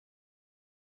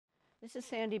This is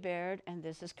Sandy Baird, and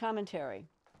this is Commentary.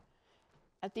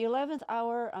 At the 11th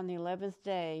hour on the 11th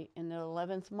day in the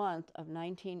 11th month of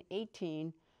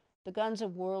 1918, the guns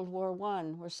of World War I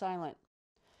were silent.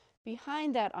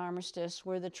 Behind that armistice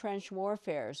were the trench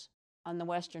warfares on the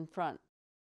Western Front,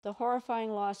 the horrifying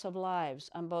loss of lives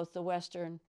on both the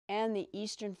Western and the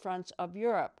Eastern fronts of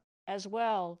Europe, as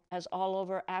well as all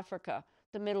over Africa,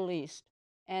 the Middle East,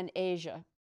 and Asia.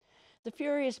 The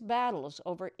furious battles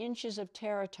over inches of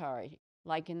territory,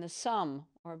 like in the Somme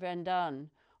or Verdun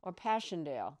or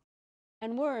Passchendaele,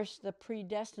 and worse, the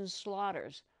predestined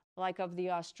slaughters, like of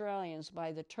the Australians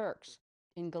by the Turks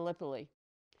in Gallipoli.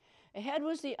 Ahead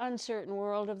was the uncertain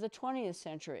world of the 20th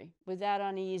century, with that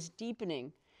unease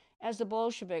deepening as the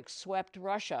Bolsheviks swept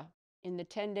Russia in the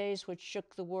 10 days which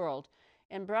shook the world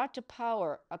and brought to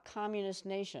power a communist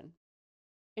nation.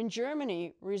 In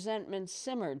Germany, resentment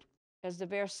simmered as the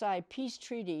Versailles Peace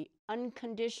Treaty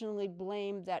unconditionally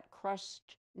blamed that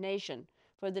crushed nation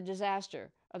for the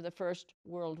disaster of the First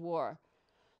World War.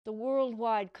 The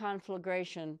worldwide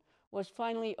conflagration was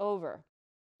finally over,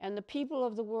 and the people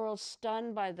of the world,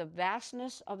 stunned by the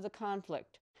vastness of the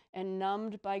conflict and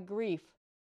numbed by grief,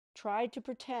 tried to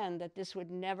pretend that this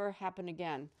would never happen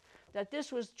again, that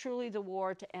this was truly the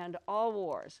war to end all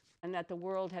wars, and that the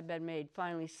world had been made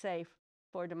finally safe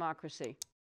for democracy.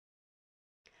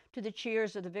 To the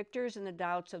cheers of the victors and the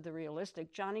doubts of the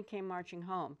realistic, Johnny came marching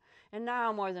home. And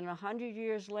now, more than 100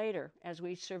 years later, as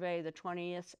we survey the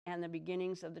 20th and the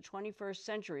beginnings of the 21st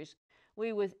centuries,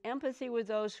 we, with empathy with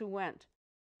those who went,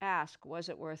 ask, was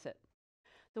it worth it?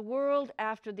 The world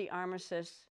after the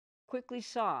armistice quickly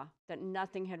saw that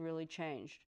nothing had really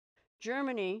changed.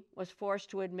 Germany was forced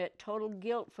to admit total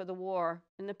guilt for the war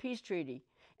in the peace treaty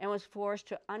and was forced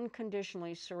to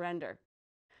unconditionally surrender.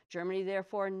 Germany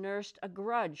therefore nursed a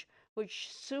grudge, which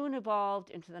soon evolved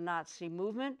into the Nazi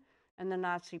movement and the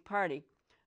Nazi Party,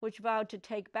 which vowed to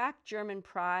take back German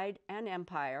pride and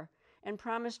empire and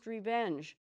promised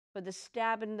revenge for the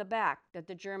stab in the back that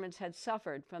the Germans had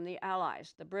suffered from the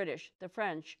Allies, the British, the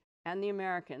French, and the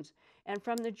Americans, and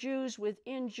from the Jews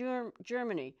within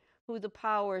Germany, who the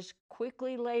powers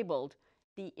quickly labeled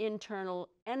the internal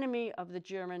enemy of the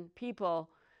German people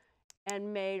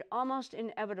and made almost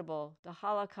inevitable the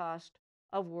Holocaust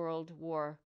of World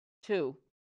War II.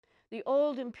 The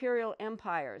old imperial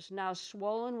empires, now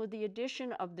swollen with the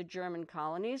addition of the German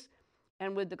colonies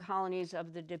and with the colonies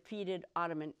of the defeated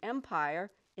Ottoman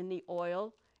Empire in the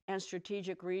oil and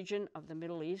strategic region of the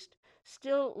Middle East,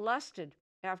 still lusted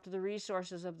after the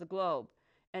resources of the globe,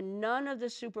 and none of the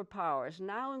superpowers,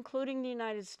 now including the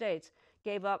United States,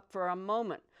 gave up for a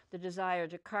moment the desire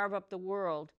to carve up the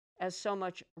world as so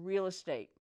much real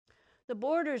estate. The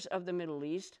borders of the Middle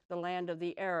East, the land of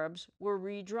the Arabs, were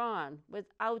redrawn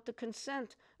without the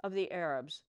consent of the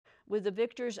Arabs, with the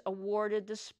victors awarded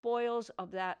the spoils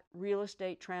of that real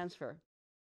estate transfer.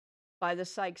 By the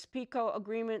Sykes-Picot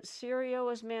Agreement, Syria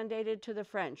was mandated to the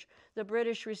French. The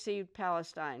British received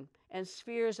Palestine and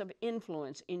spheres of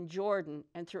influence in Jordan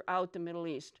and throughout the Middle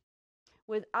East.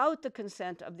 Without the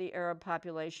consent of the Arab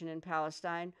population in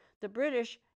Palestine, the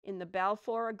British, in the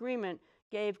Balfour Agreement,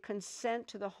 gave consent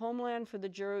to the homeland for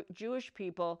the Jewish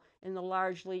people in the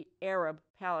largely Arab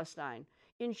Palestine,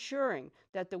 ensuring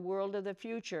that the world of the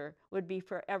future would be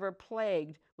forever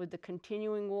plagued with the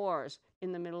continuing wars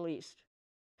in the Middle East.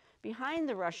 Behind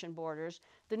the Russian borders,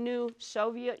 the new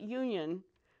Soviet Union,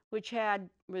 which had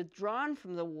withdrawn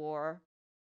from the war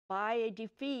by a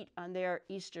defeat on their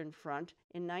Eastern Front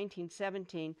in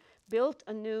 1917, built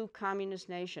a new communist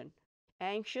nation,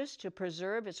 anxious to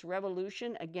preserve its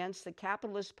revolution against the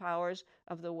capitalist powers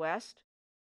of the West.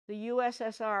 The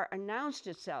USSR announced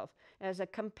itself as a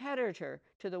competitor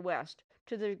to the West,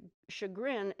 to the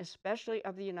chagrin especially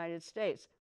of the United States,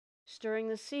 stirring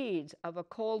the seeds of a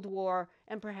Cold War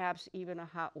and perhaps even a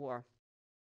hot war.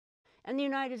 And the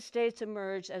United States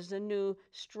emerged as the new,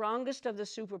 strongest of the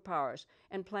superpowers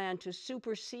and planned to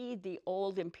supersede the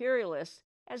old imperialists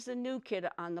as the new kid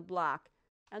on the block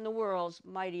and the world's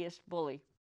mightiest bully.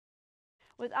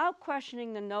 Without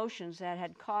questioning the notions that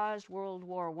had caused World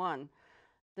War I,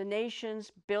 the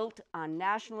nations built on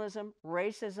nationalism,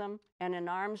 racism, and an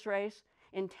arms race,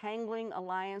 entangling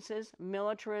alliances,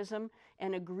 militarism,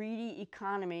 and a greedy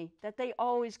economy that they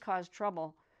always caused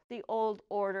trouble, the old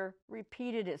order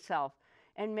repeated itself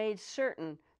and made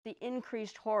certain the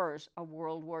increased horrors of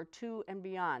World War II and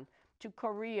beyond to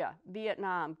Korea,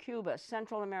 Vietnam, Cuba,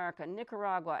 Central America,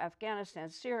 Nicaragua,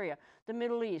 Afghanistan, Syria, the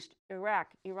Middle East, Iraq,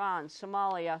 Iran,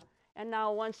 Somalia, and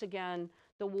now once again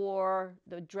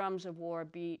the drums of war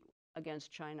beat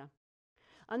against China.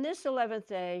 On this 11th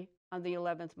day on the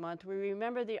 11th month, we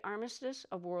remember the Armistice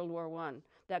of World War I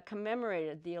that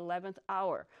commemorated the 11th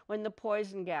hour when the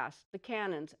poison gas, the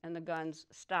cannons, and the guns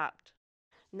stopped.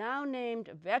 Now named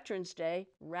Veterans Day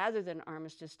rather than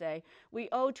Armistice Day, we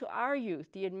owe to our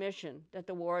youth the admission that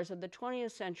the wars of the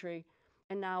 20th century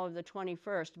and now of the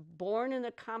 21st, born in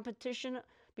the competition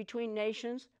between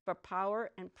nations for power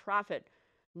and profit,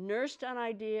 nursed on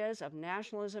ideas of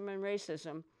nationalism and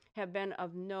racism, have been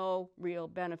of no real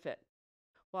benefit.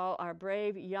 While our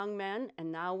brave young men and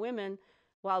now women,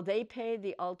 while they paid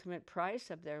the ultimate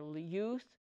price of their youth,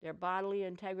 their bodily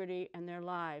integrity, and their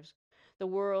lives, the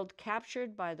world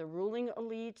captured by the ruling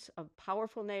elites of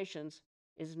powerful nations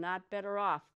is not better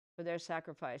off for their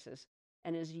sacrifices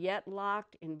and is yet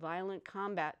locked in violent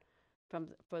combat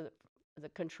for the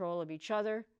control of each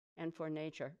other and for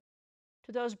nature.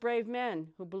 To those brave men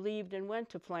who believed and went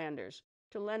to Flanders,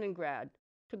 to Leningrad,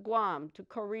 to Guam, to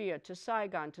Korea, to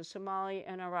Saigon, to Somalia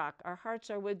and Iraq, our hearts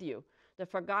are with you, the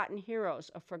forgotten heroes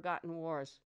of forgotten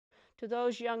wars. To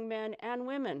those young men and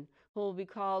women who will be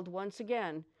called once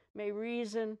again, may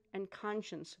reason and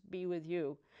conscience be with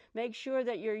you. Make sure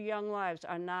that your young lives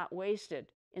are not wasted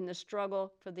in the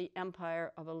struggle for the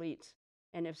empire of elites.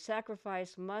 And if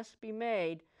sacrifice must be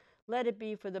made, let it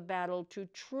be for the battle to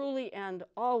truly end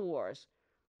all wars,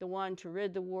 the one to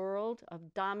rid the world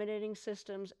of dominating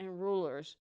systems and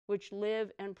rulers which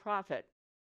live and profit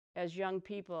as young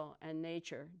people and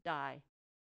nature die.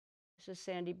 This is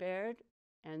Sandy Baird,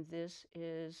 and this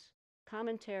is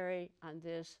commentary on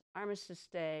this Armistice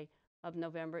Day of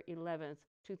November 11th,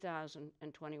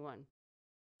 2021.